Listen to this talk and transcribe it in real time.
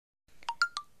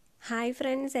Hi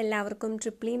friends, എല്ലാവർക്കും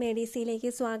ട്രിപ്ലി മെഡിസിയിലേക്ക്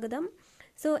സ്വാഗതം.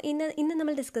 ഇന്ന്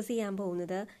നമ്മൾ ഡിസ്കസ് ചെയ്യാൻ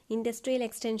പോകുന്നത് ഇൻഡസ്ട്രിയൽ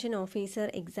എക്സ്റ്റൻഷൻ ഓഫീസർ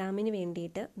എക്സാമിന്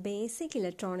വേണ്ടിയിട്ട് ബേസിക്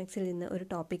ഇലക്ട്രോണിക്സിൽ നിന്ന് ഒരു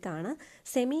ടോപ്പിക്കാണ്.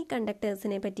 സെമി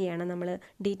കണ്ടക്ടേഴ്സിനെ പറ്റിയാണ് നമ്മൾ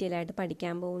ഡീറ്റെയിൽ ആയിട്ട്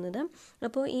പഠിക്കാൻ പോകുന്നത്.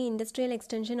 അപ്പോൾ ഈ ഇൻഡസ്ട്രിയൽ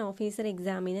എക്സ്റ്റൻഷൻ ഓഫീസർ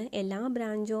എക്സാമിന് എല്ലാ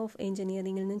ബ്രാഞ്ച് ഓഫ്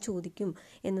എഞ്ചിനീയറിംഗിൽ നിന്നും ചോദിക്കും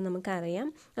എന്ന് നമുക്കറിയാം.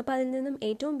 അപ്പോൾ അതിൽ നിന്നും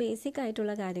ഏറ്റവും ബേസിക്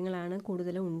ആയിട്ടുള്ള കാര്യങ്ങളാണ്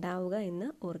കൂടുതലും ഉണ്ടാവുക എന്ന്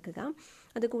ഓർക്കുക.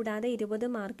 അതുകൂടാതെ 20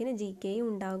 മാർക്കിന് GK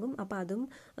ഉണ്ടാകും. അപ്പോൾ അതും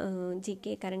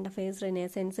GK കറണ്ട് അഫയേഴ്സ്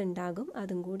റിനേസൻസ് ഉണ്ടാകും,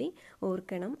 അതും കൂടി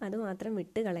ഓർക്കണം. അതുമാത്രം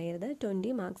വിട്ട് കളയരുത്.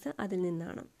 20 മാർക്സ് അതിൽ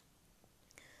നിന്നാണ്.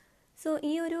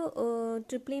 ഈ ഒരു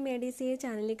ട്രിപ്ലി മെഡിസിയെ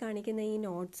ചാനലിൽ കാണിക്കുന്ന ഈ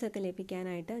നോട്ട്സ് ഒക്കെ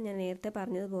ലഭിക്കാനായിട്ട് ഞാൻ നേരത്തെ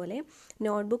പറഞ്ഞതുപോലെ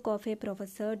notebook of A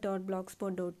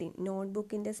professor.blogspot.in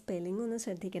നോട്ട്ബുക്കിൻ്റെ spelling ഒന്ന്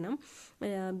ശ്രദ്ധിക്കണം.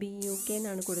 BUK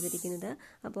എന്നാണ് കൊടുത്തിരിക്കുന്നത്.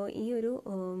 അപ്പോൾ ഈ ഒരു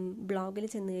ബ്ലോഗിൽ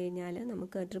ചെന്ന് കഴിഞ്ഞാൽ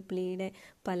നമുക്ക് ട്രിപ്ലിയുടെ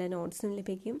പല നോട്ട്സും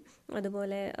ലഭിക്കും.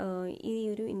 അതുപോലെ ഈ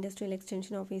ഒരു ഇൻഡസ്ട്രിയൽ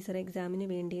എക്സ്റ്റൻഷൻ ഓഫീസർ എക്സാമിന്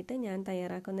വേണ്ടിയിട്ട് ഞാൻ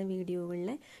തയ്യാറാക്കുന്ന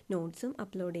വീഡിയോകളിലെ നോട്ട്സും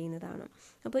അപ്ലോഡ് ചെയ്യുന്നതാണ്.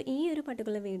 അപ്പോൾ ഈ ഒരു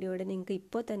പർട്ടിക്കുലർ വീഡിയോയുടെ നിങ്ങൾക്ക്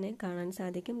ഇപ്പോൾ തന്നെ കാണാൻ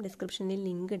സാധിക്കും. ഡിസ്ക്രിപ്ഷനിൽ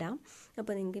ലിങ്ക് ഇടാം.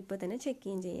 അപ്പോൾ നിങ്ങൾക്ക് ഇപ്പോൾ തന്നെ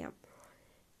ചെക്ക് ചെയ്യാം.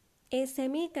 A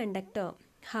semi conductor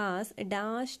has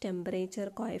dash temperature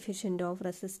coefficient of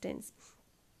resistance.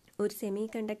 ഒരു സെമി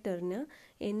കണ്ടക്ടറിന്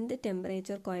എന്ത്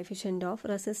ടെമ്പറേച്ചർ കോഎഫിഷ്യൻ്റ് ഓഫ്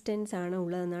റെസിസ്റ്റൻസ് ആണ്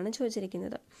ഉള്ളതെന്നാണ്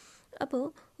ചോദിച്ചിരിക്കുന്നത്. അപ്പോൾ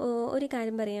ഒരു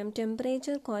കാര്യം പറയാം,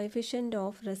 ടെമ്പറേച്ചർ കോഎഫിഷ്യൻ്റ്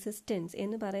ഓഫ് റെസിസ്റ്റൻസ്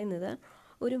എന്ന് പറയുന്നത്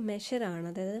ഒരു മെഷറാണ്.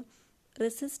 അതായത്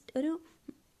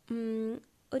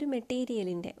ഒരു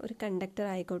മെറ്റീരിയലിൻ്റെ, ഒരു കണ്ടക്ടർ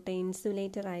ആയിക്കോട്ടെ,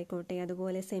 ഇൻസുലേറ്റർ ആയിക്കോട്ടെ,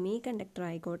 അതുപോലെ സെമി കണ്ടക്ടർ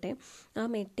ആയിക്കോട്ടെ, ആ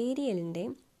മെറ്റീരിയലിൻ്റെ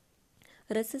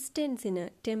റെസിസ്റ്റൻസിന്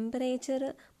ടെമ്പറേച്ചർ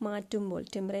മാറ്റുമ്പോൾ,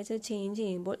 ടെമ്പറേച്ചർ ചേഞ്ച്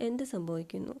ചെയ്യുമ്പോൾ എന്ത്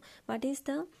സംഭവിക്കുന്നു? What is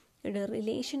the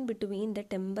relation between the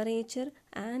temperature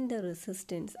and the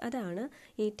resistance? അതാണ്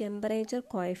ഈ ടെമ്പറേച്ചർ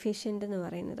കോഎഫിഷ്യൻ്റ് എന്ന്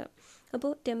പറയുന്നത്.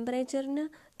 അപ്പോൾ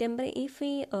ഇഫ്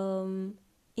ഈ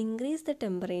increase the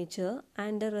temperature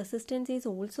and the resistance is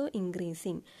also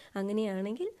increasing,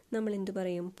 അങ്ങനെയാണെങ്കിൽ നമ്മൾ എന്ത്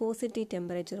പറയും? പോസിറ്റീവ്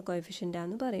ടെമ്പറേച്ചർ കോഎഫിഷ്യൻ്റ്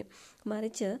ആണെന്ന് പറയും.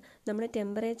 മറിച്ച് നമ്മുടെ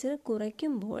ടെമ്പറേച്ചർ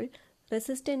കുറയ്ക്കുമ്പോൾ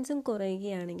റെസിസ്റ്റൻസും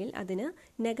കുറയുകയാണെങ്കിൽ അതിന്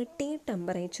negative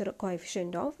temperature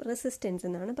coefficient of resistance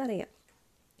എന്നാണ് പറയുക.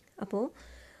 അപ്പോൾ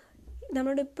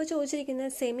നമ്മളോട് ഇപ്പോൾ ചോദിച്ചിരിക്കുന്ന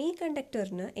സെമി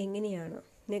കണ്ടക്ടറിന് എങ്ങനെയാണ്,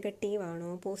 നെഗറ്റീവ്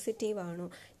ആണോ പോസിറ്റീവ് ആണോ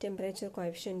ടെമ്പറേച്ചർ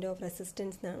കോഎഫിഷ്യൻ്റ് ഓഫ്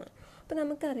റെസിസ്റ്റൻസ് എന്നാണ്. അപ്പോൾ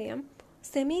നമുക്കറിയാം,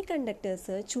 semi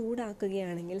conductors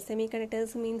ചൂടാക്കുകയാണെങ്കിൽ, semi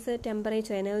conductors means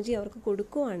temperature energy അവർക്ക്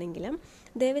കൊടുക്കുകയാണെങ്കിൽ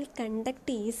ദേ വിൽ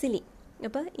കണ്ടക്ട് ഈസിലി.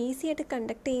 അപ്പോൾ ഈസി ആയിട്ട്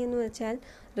കണ്ടക്ട് ചെയ്യുമെന്ന് വെച്ചാൽ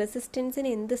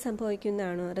റെസിസ്റ്റൻസിന് എന്ത്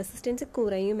സംഭവിക്കുന്നതാണോ? Resistance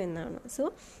കുറയുമെന്നാണ്. So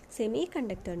semi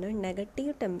കണ്ടക്ടറിന്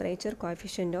negative temperature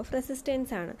coefficient of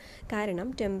resistance ആണ്. കാരണം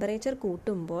ടെമ്പറേച്ചർ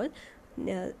കൂട്ടുമ്പോൾ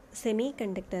സെമി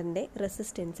കണ്ടക്ടറിൻ്റെ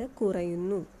റെസിസ്റ്റൻസ്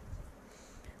കുറയുന്നു.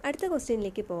 അടുത്ത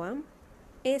ക്വസ്റ്റ്യനിലേക്ക് പോവാം.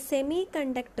 A semi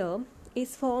conductor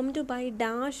is formed by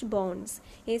dash bonds.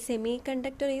 A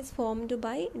semiconductor is formed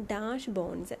by dash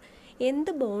bonds.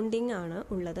 എന്ത് ബോണ്ടിങ് ആണ്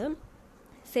ഉള്ളത്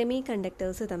സെമി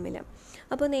കണ്ടക്ടേഴ്സ് തമ്മിൽ?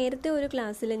 അപ്പോൾ നേരത്തെ ഒരു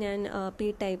ക്ലാസ്സിൽ ഞാൻ P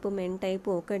ടൈപ്പും N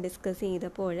ടൈപ്പും ഒക്കെ ഡിസ്കസ്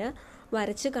ചെയ്തപ്പോൾ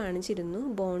വരച്ച് കാണിച്ചിരുന്നു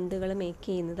ബോണ്ടുകൾ മേക്ക്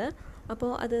ചെയ്യുന്നത്.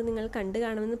 അപ്പോൾ അത് നിങ്ങൾ കണ്ടു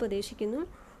കാണുമെന്ന് പ്രതീക്ഷിക്കുന്നു.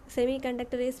 Semi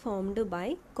conductor is formed by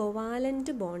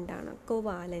covalent ബോണ്ടാണ്.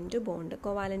 Covalent bond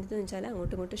എന്ന് വെച്ചാൽ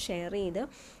അങ്ങോട്ടും ഇങ്ങോട്ടും ഷെയർ ചെയ്ത്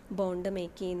ബോണ്ട്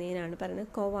മേക്ക് ചെയ്യുന്നതിനാണ്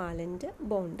പറയുന്നത് covalent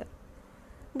bond.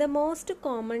 The most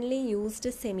commonly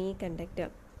used semi conductor,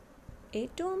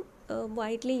 ഏറ്റവും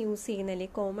വൈഡ്ലി യൂസ് ചെയ്യുന്ന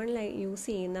അല്ലെങ്കിൽ കോമൺലി യൂസ്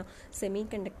ചെയ്യുന്ന സെമി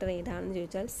കണ്ടക്ടർ ഏതാണെന്ന്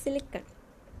ചോദിച്ചാൽ സിലിക്കൺ.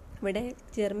 ഇവിടെ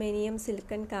ജെർമേനിയം,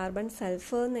 സിലിക്കൺ, കാർബൺ,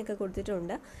 സൾഫർ എന്നൊക്കെ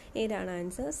കൊടുത്തിട്ടുണ്ട്. ഏതാണ്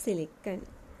answer? Silicon.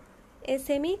 A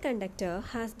semi conductor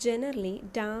has generally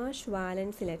dash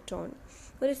വാലൻസ് electron.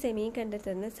 ഒരു സെമി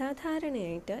കണ്ടക്ടറിന്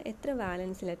സാധാരണയായിട്ട് എത്ര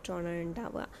വാലൻസ് ഇലക്ട്രോണാണ്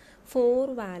ഉണ്ടാവുക? 4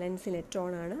 വാലൻസ്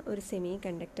ഇലക്ട്രോണാണ് ഒരു സെമി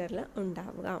കണ്ടക്ടറിൽ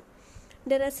ഉണ്ടാവുക.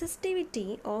 The resistivity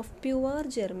of pure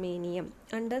germanium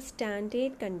under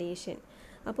standard condition.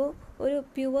 അപ്പോൾ ഒരു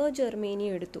പ്യുവർ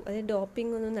ജെർമേനിയം എടുത്തു, അതായത്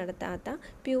ഡോപ്പിംഗ് ഒന്നും നടത്താത്ത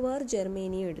പ്യുവർ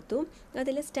ജെർമേനിയം എടുത്തു.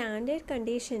 അതിൽ സ്റ്റാൻഡേർഡ്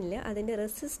കണ്ടീഷനിൽ അതിൻ്റെ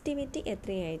റെസിസ്റ്റിവിറ്റി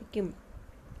എത്രയായിരിക്കും?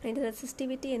 അതിൻ്റെ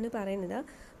റെസിസ്റ്റിവിറ്റി എന്ന് പറയുന്നത്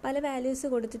പല വാല്യൂസ്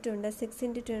കൊടുത്തിട്ടുണ്ട്. 6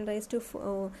 × 10⁻⁴,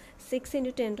 6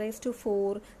 × 10⁴,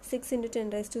 6 ×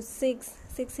 10⁻⁶,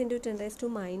 6 ×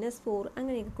 10⁻⁻⁴,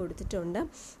 അങ്ങനെയൊക്കെ കൊടുത്തിട്ടുണ്ട്.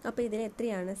 അപ്പോൾ ഇതിൽ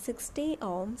എത്രയാണ്? 60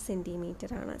 ഓം സെൻറ്റിമീറ്റർ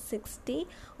ആണ്. 60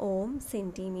 ഓം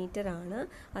സെൻറ്റിമീറ്റർ ആണ്.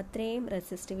 അത്രയും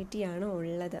റെസിസ്റ്റിവിറ്റിയാണ്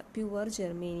ഉള്ളത് pure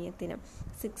ജെർമേനിയത്തിന്,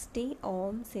 60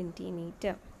 Om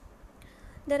centimetre.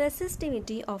 The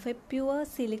resistivity of A pure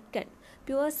silicon.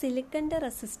 Pure സിലിക്കൻ്റെ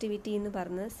resistivity എന്ന്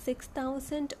പറഞ്ഞത്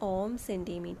 6000 ഓം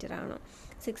സെൻറ്റിമീറ്റർ ആണ്.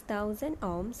 6000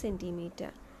 ഓം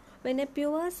centimetre. When A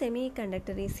pure semi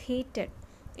conductor is heated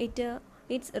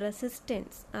it's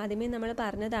resistance. ആദ്യമേ നമ്മൾ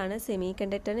പറഞ്ഞതാണ് semi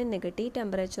കണ്ടക്ടറിന് negative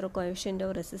temperature coefficient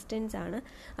of resistance ആണ്.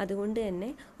 അതുകൊണ്ട് തന്നെ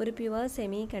ഒരു പ്യുവർ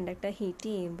സെമി കണ്ടക്ടർ ഹീറ്റ്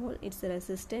ചെയ്യുമ്പോൾ it's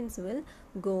resistance will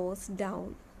goes down.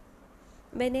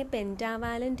 When A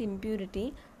pentavalent impurity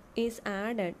is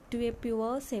added to A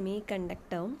pure semi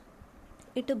conductor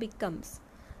it becomes.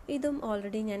 ഇതും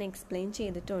already ഞാൻ എക്സ്പ്ലെയിൻ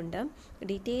ചെയ്തിട്ടുണ്ട്,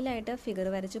 ഡീറ്റെയിൽ ആയിട്ട് figure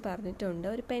വരച്ച് പറഞ്ഞിട്ടുണ്ട്.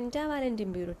 ഒരു പെൻറ്റാവാലന്റ്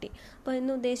ഇംപ്യൂരിറ്റി, അപ്പോൾ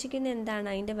ഇന്ന് ഉദ്ദേശിക്കുന്നത് എന്താണ്,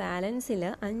 അതിൻ്റെ വാലൻസിൽ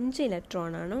 5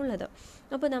 ഇലക്ട്രോൺ ആണ് ഉള്ളത്.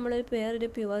 അപ്പോൾ നമ്മളൊരു വേറൊരു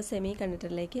പ്യുവർ സെമി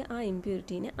കണ്ടക്ടറിലേക്ക് ആ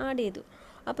ഇംപ്യൂരിറ്റീനെ ആഡ് ചെയ്തു.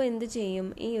 അപ്പോൾ എന്ത് ചെയ്യും,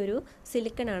 ഈ ഒരു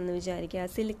സിലിക്കൺ ആണെന്ന് വിചാരിക്കുക,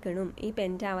 സിലിക്കണും ഈ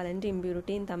പെൻറ്റാവാലന്റ്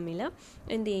ഇംപ്യൂരിറ്റിയും തമ്മിൽ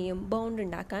എന്ത് ചെയ്യും, ബോണ്ട്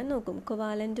ഉണ്ടാക്കാൻ നോക്കും,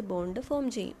 കൊവാലന്റ് ബോണ്ട് ഫോം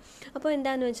ചെയ്യും. അപ്പോൾ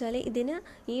എന്താണെന്ന് വെച്ചാൽ ഇതിന്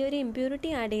ഈ ഒരു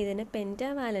ഇംപ്യൂരിറ്റി ആഡ് ചെയ്തതിന്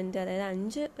പെൻറ്റാവാലന്റ്, അതായത്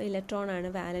 5 ഇലക്ട്രോൺ ആണ്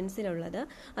വാലൻസിലുള്ളത്.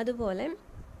 അതുപോലെ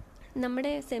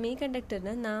നമ്മുടെ സെമി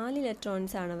കണ്ടക്ടറിന് 4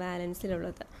 ഇലക്ട്രോൺസ് ആണ്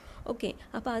വാലൻസിലുള്ളത്. ഓക്കെ,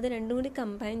 അപ്പോൾ അത് രണ്ടും കൂടി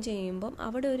കമ്പൈൻ ചെയ്യുമ്പം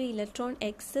അവിടെ ഒരു ഇലക്ട്രോൺ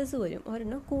എക്സസ് വരും,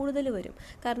 ഒരെണ്ണം കൂടുതൽ വരും.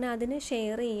 കാരണം അതിന്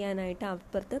ഷെയർ ചെയ്യാനായിട്ട്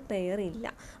അപ്പുറത്ത് പെയർ ഇല്ല.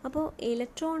 അപ്പോൾ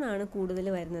ഇലക്ട്രോൺ ആണ് കൂടുതൽ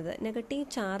വരുന്നത്, നെഗറ്റീവ്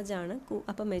ചാർജ് ആണ്,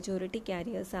 അപ്പോൾ മെജോറിറ്റി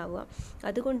ക്യാരിയേഴ്സ് ആവുക.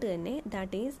 അതുകൊണ്ട് തന്നെ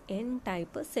that is N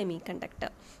type semi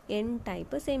conductor. N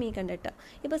type semi conductor.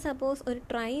 ഇപ്പോൾ സപ്പോസ് ഒരു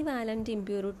ട്രൈ വാലന്റ്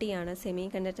ഇംപ്യൂരിറ്റിയാണ് സെമി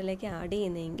കണ്ടക്ടറിലേക്ക് ആഡ്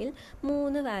ചെയ്യുന്നതെങ്കിൽ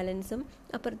 3 വാലൻസും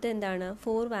അപ്പുറത്ത് എന്താണ്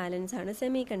 4 വാലൻസ് ആണ്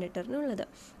സെമി കണ്ടക്ടറിനുള്ളത്.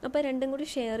 അപ്പോൾ രണ്ടും കൂടി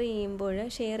ഷെയർ ചെയ്യുമ്പോൾ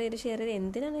ഷെയർ ചെയ്ത്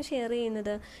എന്തിനാണ് ഷെയർ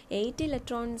ചെയ്യുന്നത്, 8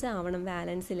 ഇലക്ട്രോൺസ് ആവണം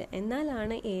വാലൻസിൽ,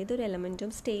 എന്നാലാണ് ഏതൊരു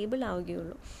എലമെൻറ്റും സ്റ്റേബിൾ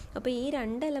ആവുകയുള്ളൂ. അപ്പോൾ ഈ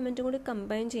 2 എലമെൻറ്റും കൂടി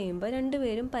കമ്പൈൻ ചെയ്യുമ്പോൾ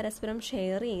രണ്ടുപേരും പരസ്പരം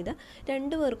ഷെയർ ചെയ്ത്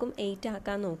 2 പേർക്കും 8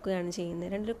 ആക്കാൻ നോക്കുകയാണ് ചെയ്യുന്നത്.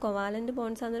 രണ്ടൊരു കൊവാലന്റ്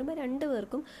ബോൺസ് ആണെന്ന് പറയുമ്പോൾ 2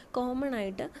 പേർക്കും കോമൺ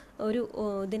ആയിട്ട് ഒരു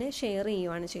ഇതിനെ ഷെയർ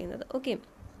ചെയ്യുകയാണ് ചെയ്യുന്നത്. ഓക്കെ,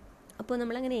 അപ്പോൾ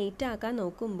നമ്മളങ്ങനെ 8 ആക്കാൻ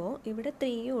നോക്കുമ്പോൾ ഇവിടെ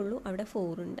 3 ഉള്ളൂ, അവിടെ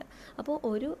 4 ഉണ്ട്. അപ്പോൾ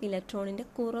ഒരു ഇലക്ട്രോണിൻ്റെ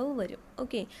കുറവ് വരും.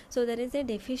 Okay, so there is A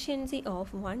deficiency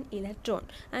of 1 electron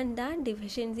and that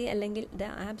deficiency അല്ലെങ്കിൽ ദ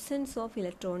ആബ്സെൻസ് ഓഫ്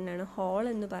ഇലക്ട്രോണിനാണ് ഹോൾ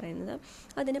എന്ന് പറയുന്നത്.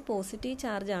 അതിന് പോസിറ്റീവ്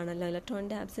ചാർജ് ആണല്ലോ,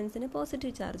 ഇലക്ട്രോണിൻ്റെ ആബ്സെൻസിന്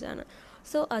പോസിറ്റീവ് ചാർജ് ആണ്.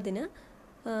 സോ അതിന്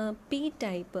പി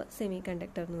ടൈപ്പ് സെമി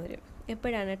കണ്ടക്ടർ എന്ന് വരും.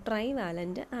 എപ്പോഴാണ് ട്രൈ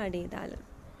വാലന്റ് ആഡ് ചെയ്താൽ.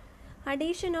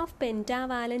 Addition of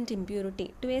pentavalent impurity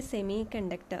to a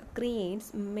semiconductor creates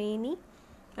many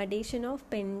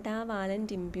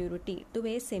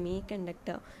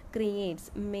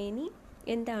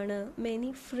എന്താണ് മെനി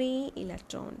ഫ്രീ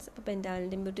ഇലക്ട്രോൺസ്. അപ്പോൾ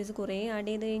പെൻറ്റാവാലന്റ് ഇംപ്യൂരിറ്റീസ് കുറേ ആഡ്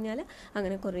ചെയ്ത് കഴിഞ്ഞാൽ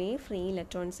അങ്ങനെ കുറേ ഫ്രീ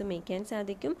ഇലക്ട്രോൺസ് മേക്ക് ചെയ്യാൻ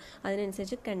സാധിക്കും.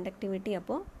 അതിനനുസരിച്ച് കണ്ടക്ടിവിറ്റി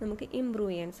അപ്പോൾ നമുക്ക്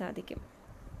ഇംപ്രൂവ് ചെയ്യാൻ സാധിക്കും.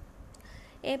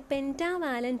 A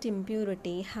pentavalent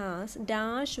impurity has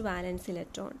dash valence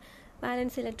electron.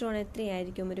 വാലൻസ് electron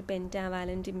എത്രയായിരിക്കും ഒരു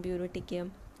പെൻറ്റാവാലന്റ് ഇംപ്യൂരിറ്റിക്ക്?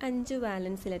 5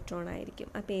 വാലൻസ് ഇലക്ട്രോൺ ആയിരിക്കും.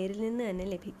 ആ പേരിൽ നിന്ന് തന്നെ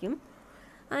ലഭിക്കും.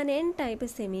 An n-type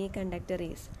semiconductor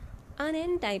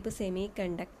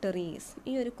is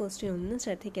ഈ ഒരു ക്വസ്റ്റ്യൻ ഒന്ന്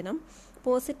ശ്രദ്ധിക്കണം.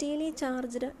 Positively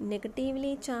charged,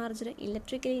 negatively charged,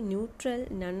 electrically neutral,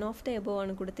 none of the above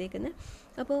ആണ് കൊടുത്തേക്കുന്നത്.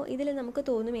 അപ്പോൾ ഇതിൽ നമുക്ക്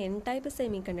തോന്നും N type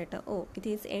semi conductor, it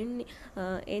is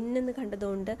N എന്ന്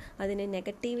കണ്ടതുകൊണ്ട് അതിനെ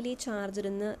നെഗറ്റീവ്ലി ചാർജ്ഡ്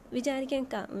എന്ന് വിചാരിക്കാൻ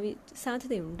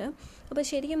സാധ്യതയുണ്ട്. അപ്പോൾ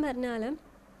ശരിക്കും പറഞ്ഞാൽ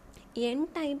എൻ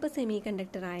ടൈപ്പ് സെമി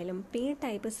കണ്ടക്ടർ ആയാലും പി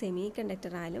ടൈപ്പ് സെമി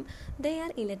കണ്ടക്ടർ ആയാലും they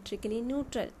are electrically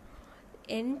neutral.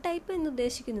 N type എന്ന്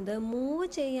ഉദ്ദേശിക്കുന്നത് മൂവ്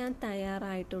ചെയ്യാൻ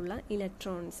തയ്യാറായിട്ടുള്ള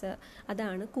ഇലക്ട്രോൺസ്,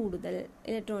 അതാണ് കൂടുതൽ,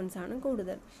 ഇലക്ട്രോൺസ് ആണ്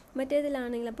കൂടുതൽ.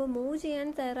 മറ്റേതിലാണെങ്കിൽ അപ്പോൾ മൂവ് ചെയ്യാൻ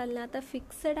തയ്യാറല്ലാത്ത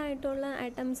ഫിക്സഡ് ആയിട്ടുള്ള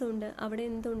ആറ്റംസ് ഉണ്ട്, അവിടെ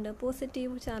എന്തുണ്ട്,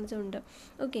 പോസിറ്റീവ് ചാർജ് ഉണ്ട്.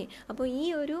 ഓക്കെ, അപ്പോൾ ഈ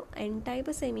ഒരു എൻ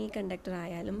ടൈപ്പ് സെമി കണ്ടക്ടർ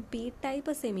ആയാലും പി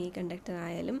ടൈപ്പ് സെമി കണ്ടക്ടർ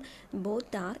ആയാലും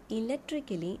ബോത്ത് ആർ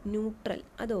ഇലക്ട്രിക്കലി ന്യൂട്രൽ,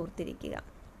 അത് ഓർത്തിരിക്കുക.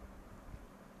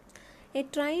 A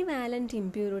trivalent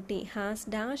impurity has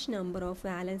dash number of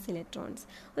valence electrons.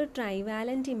 ഒരു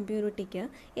trivalent impurityക്ക്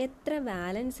എത്ര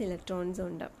valence electrons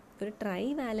ഉണ്ട്? ഒരു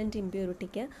trivalent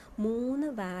impurityക്ക്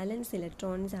 3 valence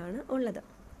electrons ആണ് ഉള്ളത്.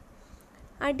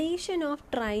 Addition of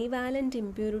trivalent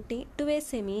impurity to a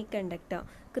semiconductor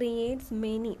creates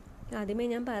many. ആദ്യമേ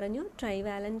ഞാൻ പറഞ്ഞു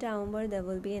ട്രൈവാലൻ്റ് ആകുമ്പോൾ there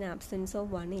will be N absence of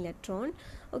 1 electron.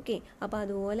 Okay, അപ്പോൾ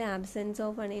അതുപോലെ ആബ്സെൻസ്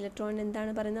ഓഫ് 1 ഇലക്ട്രോൺ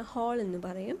എന്താണ് പറയുന്നത്, ഹോൾ എന്ന്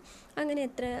പറയും. അങ്ങനെ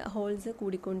എത്ര holes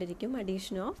കൂടിക്കൊണ്ടിരിക്കും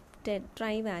addition of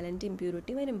trivalent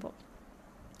impurity വരുമ്പോൾ.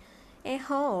 A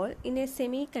whole in A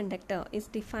semi conductor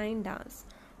is defined as,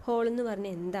 whole എന്ന്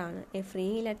പറഞ്ഞാൽ എന്താണ്, A free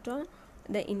electron,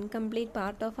 the incomplete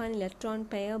part of an electron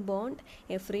pair bond,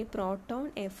 a free proton,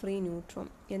 a free neutron.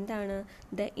 എന്താണ്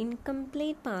the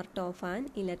incomplete part of an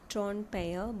electron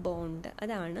pair bond,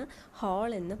 അതാണ് whole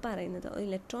എന്ന് പറയുന്നത്. ഒരു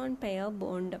electron pair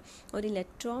bond, ഒരു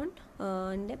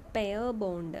ഇലക്ട്രോണിൻ്റെ pair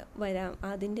bond വരാം,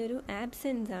 അതിൻ്റെ ഒരു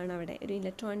absence ആണ് അവിടെ, ഒരു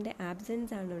ഇലക്ട്രോണിൻ്റെ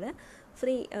ആബ്സെൻസ് ആണ് ഇവിടെ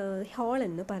ഫ്രീ ഹോൾ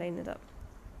എന്ന് പറയുന്നത്.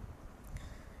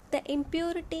 The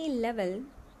impurity level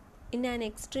in an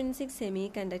extrinsic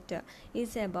semiconductor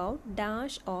is about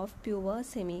dash of pure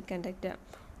semiconductor.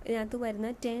 ഇതിനകത്ത്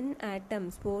വരുന്ന 10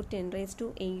 ആറ്റംസ് ഫോർ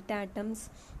 10⁸ ആറ്റംസ്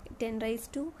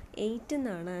 10⁸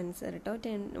 എന്നാണ് ആൻസർ കേട്ടോ.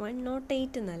 1 not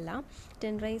 8 എന്നല്ല,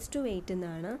 10⁸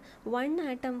 എന്നാണ്. 1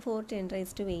 atom four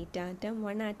 10⁸ atom,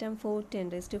 1 atom four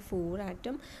 10⁴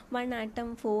 atom, 1 atom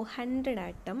four 100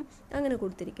 atom, അങ്ങനെ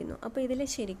കൊടുത്തിരിക്കുന്നു. അപ്പോൾ ഇതിൽ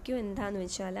ശരിക്കും എന്താണെന്ന്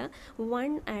വെച്ചാൽ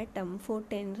 1 ആറ്റം ഫോർ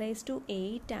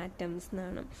 10⁸ ആറ്റംസ്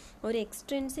എന്നാണ്. ഒരു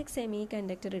എക്സ്ട്രിൻസിക് സെമി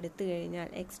കണ്ടക്ടർ എടുത്തു കഴിഞ്ഞാൽ,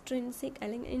 എക്സ്ട്രിൻസിക്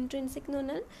അല്ലെങ്കിൽ ഇൻട്രിൻസിക് എന്ന്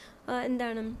പറഞ്ഞാൽ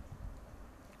എന്താണ്,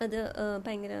 അത്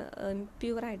ഭയങ്കര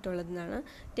പ്യുവറായിട്ടുള്ളതെന്നാണ്.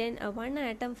 1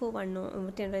 ആറ്റം ഫോർ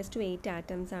 10⁸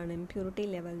 ആറ്റംസ് ആണ് ഇംപ്യൂരിറ്റി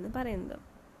ലെവൽ എന്ന് പറയുന്നത്.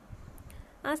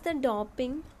 As the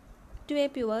doping to a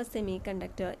pure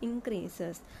semiconductor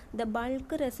increases the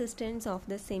bulk resistance of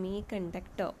the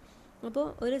semiconductor. അപ്പോൾ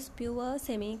ഒരു പ്യുവർ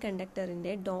സെമി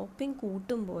കണ്ടക്ടറിൻ്റെ ഡോപ്പിംഗ്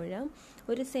കൂട്ടുമ്പോൾ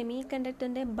ഒരു സെമി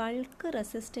കണ്ടക്ടറിൻ്റെ ബൾക്ക്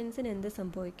റെസിസ്റ്റൻസിന് എന്ത്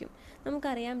സംഭവിക്കും?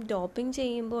 നമുക്കറിയാം, ഡോപ്പിംഗ്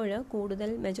ചെയ്യുമ്പോൾ കൂടുതൽ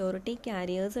മെജോറിറ്റി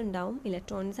ക്യാരിയേഴ്സ് ഉണ്ടാവും.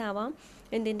 ഇലക്ട്രോൺസ് ആവാം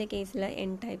എന്തിൻ്റെ കേസിൽ,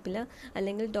 എൻ ടൈപ്പിൽ.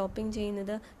 അല്ലെങ്കിൽ ഡോപ്പിംഗ്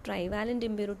ചെയ്യുന്നത് ട്രൈവാലൻ്റ്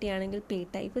ഇമ്പ്യൂരിറ്റി ആണെങ്കിൽ പി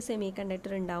ടൈപ്പ് സെമി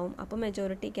കണ്ടക്ടർ ഉണ്ടാവും. അപ്പോൾ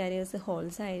മെജോറിറ്റി ക്യാരിയേഴ്സ്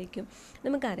ഹോൾസ് ആയിരിക്കും,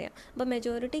 നമുക്കറിയാം. അപ്പോൾ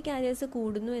മെജോറിറ്റി ക്യാരിയേഴ്സ്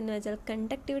കൂടുന്നു എന്ന് വെച്ചാൽ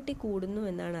കണ്ടക്ടിവിറ്റി കൂടുന്നു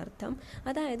എന്നാണ് അർത്ഥം.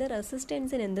 അതായത്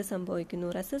റെസിസ്റ്റൻസിന് എന്ത് സംഭവിക്കുന്നു?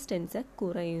 റെസിസ്റ്റൻസ്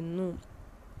കുറയുന്നു.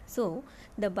 So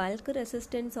the bulk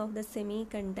resistance of the semi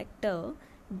conductor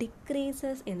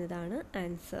decreases എന്നതാണ്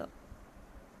answer.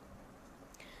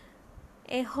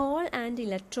 A hole and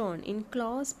electron in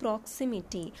close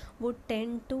proximity would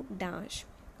tend to dash.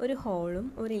 ഒരു ഹോളും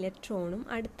ഒരു ഇലക്ട്രോണും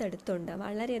അടുത്തടുത്തുണ്ട്,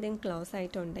 വളരെയധികം ക്ലോസ്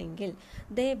ആയിട്ടുണ്ടെങ്കിൽ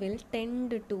ദേ വിൽ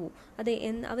ടെൻഡ് ടു,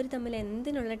 അവർ തമ്മിൽ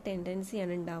എന്തിനുള്ള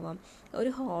ടെൻഡൻസിയാണ് ഉണ്ടാവാം?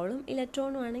 ഒരു ഹോളും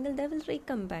ഇലക്ട്രോണും ആണെങ്കിൽ ദേ വിൽ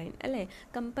റീകമ്പൈൻ, അല്ലേ?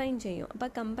 കമ്പൈൻ ചെയ്യും.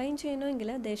 അപ്പോൾ കമ്പൈൻ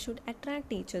ചെയ്യണമെങ്കിൽ they should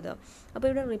attract each other. അപ്പോൾ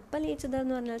ഇവിടെ റിപ്പൽ ഈച്ച് അതർ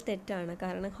എന്ന് പറഞ്ഞാൽ തെറ്റാണ്.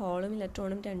 കാരണം ഹോളും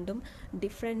ഇലക്ട്രോണും രണ്ടും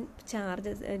ഡിഫറെൻറ്റ്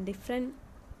ചാർജസ്, ഡിഫറെൻറ്റ്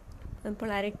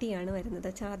പൊളാരിറ്റിയാണ് വരുന്നത്,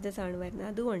 ചാർജസ് ആണ് വരുന്നത്.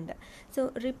 അതുകൊണ്ട് സോ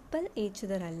റിപ്പൽ ഈച്ച്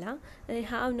അതർ അല്ല,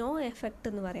 ഹാവ് നോ എഫക്റ്റ്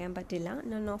എന്ന് പറയാൻ പറ്റില്ല,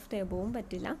 നൺ ഓഫ് ദ എബോവും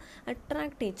പറ്റില്ല.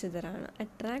 അട്രാക്ട് ഈച്ച് അതർ ആണ്,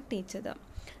 attract each other.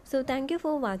 So thank you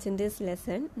for watching this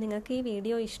lesson. നിങ്ങൾക്ക് ഈ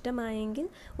വീഡിയോ ഇഷ്ടമായെങ്കിൽ,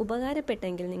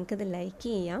 ഉപകാരപ്പെട്ടെങ്കിൽ നിങ്ങൾക്കിത് ലൈക്ക്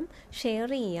ചെയ്യാം, ഷെയർ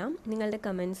ചെയ്യാം, നിങ്ങളുടെ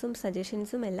കമൻസും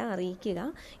സജഷൻസും എല്ലാം അറിയിക്കുക.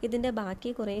 ഇതിൻ്റെ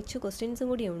ബാക്കി കുറച്ച് ക്വസ്റ്റ്യൻസും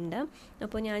കൂടി ഉണ്ട്.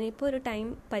 അപ്പോൾ ഞാനിപ്പോൾ ഒരു ടൈം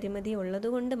പരിമിതി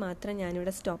ഉള്ളതുകൊണ്ട് മാത്രം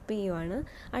ഞാനിവിടെ സ്റ്റോപ്പ് ചെയ്യുവാണ്.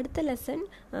 അടുത്ത ലെസൺ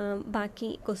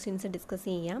ബാക്കി ക്വസ്റ്റ്യൻസ് ഡിസ്കസ്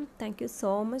ചെയ്യാം. Thank you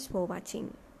so much for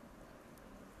watching.